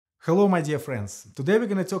Hello, my dear friends. Today we're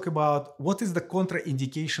going to talk about what is the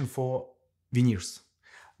contraindication for veneers.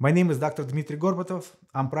 My name is Dr. Dmitry Gorbatov.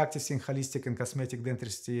 I'm practicing holistic and cosmetic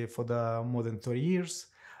dentistry for the more than 30 years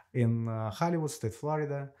in Hollywood, State,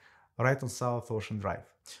 Florida, right on South Ocean Drive.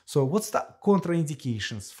 So what's the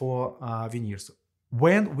contraindications for veneers?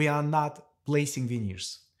 When we are not placing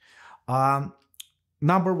veneers.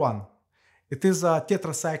 Number one, it is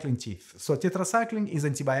tetracycline teeth. So tetracycline is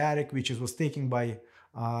antibiotic which was taken by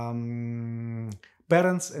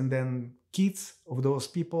parents, and then kids of those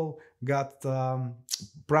people got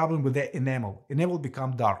problem with their enamel. Enamel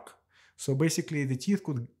become dark. So basically the teeth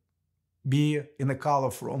could be in a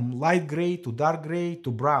color from light gray to dark gray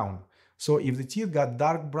to brown. So if the teeth got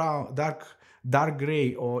dark brown, dark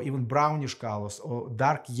gray, or even brownish colors or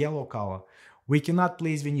dark yellow color, we cannot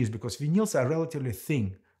place veneers because veneers are relatively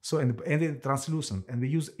thin. So and they're translucent, and we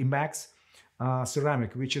use Emax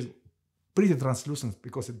ceramic, which is pretty translucent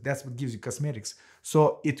because that's what gives you cosmetics.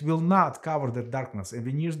 So it will not cover the darkness, and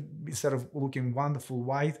veneers, instead of looking wonderful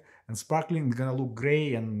white and sparkling, they're gonna look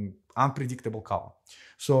gray and unpredictable color.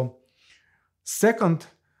 So second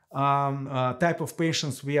type of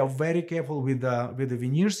patients we are very careful with the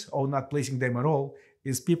veneers or not placing them at all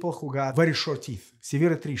is people who got very short teeth,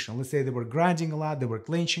 severe attrition. Let's say they were grinding a lot, they were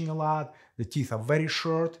clenching a lot, the teeth are very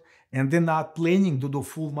short, and they're not planning to do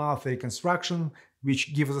full mouth reconstruction,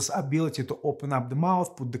 which gives us ability to open up the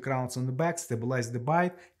mouth, put the crowns on the back, stabilize the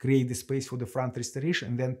bite, create the space for the front restoration,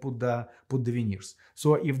 and then put the veneers.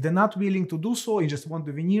 So if they're not willing to do so and just want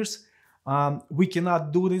the veneers, we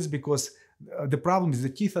cannot do this because the problem is the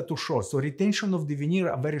teeth are too short. So retention of the veneer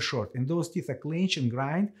are very short, and those teeth are clench and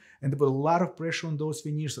grind, and there was a lot of pressure on those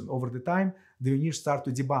veneers, and over the time, the veneers start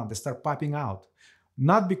to debond, they start popping out.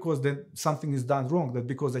 Not because something is done wrong, but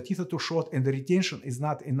because the teeth are too short and the retention is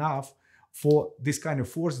not enough for this kind of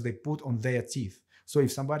force they put on their teeth. So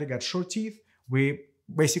if somebody got short teeth, we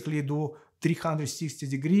basically do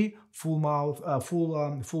 360-degree full mouth,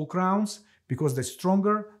 full crowns, because they're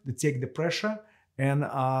stronger, they take the pressure, and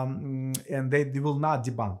they will not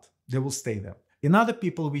debond, they will stay there. In other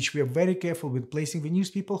people, which we are very careful with placing veneers,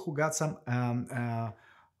 people who got some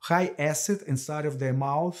high acid inside of their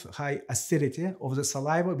mouth, high acidity of the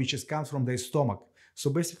saliva, which comes from their stomach. So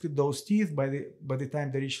basically those teeth, by the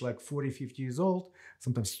time they reach like 40, 50 years old,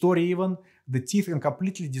 sometimes 30 even, the teeth can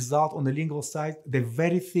completely dissolve on the lingual side. They're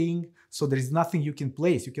very thin, so there is nothing you can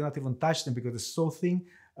place. You cannot even touch them because they're so thin.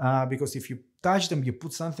 Because if you touch them, you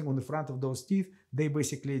put something on the front of those teeth, they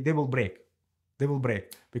will break. They will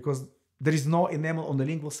break because there is no enamel on the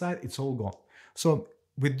lingual side, it's all gone. So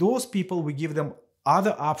with those people, we give them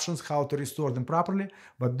other options how to restore them properly,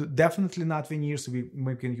 but definitely not veneers.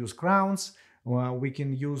 We can use crowns. We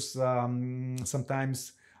can use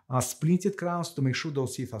sometimes splinted crowns to make sure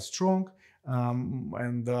those teeth are strong,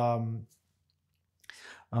 and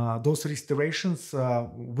those restorations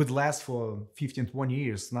would last for 15-20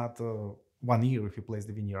 years, not 1 year if you place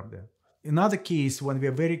the veneer up there. Another case when we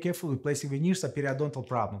are very careful with placing veneers are periodontal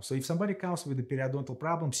problems. So if somebody comes with a periodontal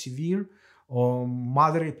problem, severe or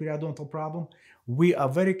moderate periodontal problem, we are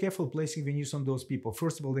very careful placing veneers on those people.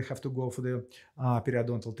 First of all, they have to go for the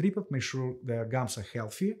periodontal treatment, make sure their gums are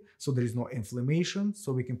healthy, so there is no inflammation,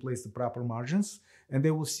 so we can place the proper margins, and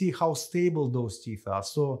they will see how stable those teeth are.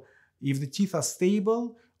 So if the teeth are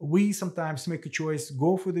stable, we sometimes make a choice,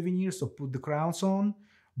 go for the veneers or put the crowns on,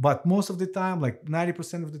 but most of the time, like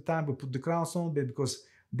 90% of the time, we put the crowns on because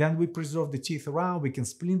then we preserve the teeth around, we can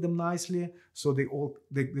splint them nicely, so they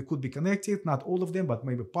could be connected, not all of them, but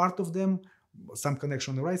maybe part of them, some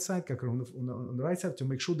connection on the right side, on the right side, to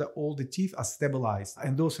make sure that all the teeth are stabilized.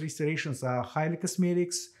 And those restorations are highly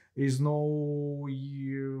cosmetics. Is no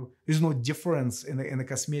difference in the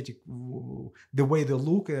cosmetic, the way they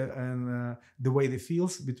look and the way they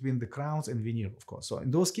feels between the crowns and veneer, of course. So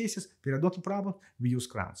in those cases, periodontal problem, we use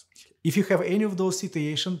crowns. If you have any of those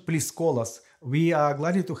situations, please call us. We are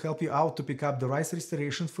glad to help you out to pick up the right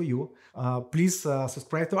restoration for you. Please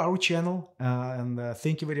subscribe to our channel, and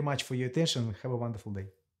thank you very much for your attention. Have a wonderful day.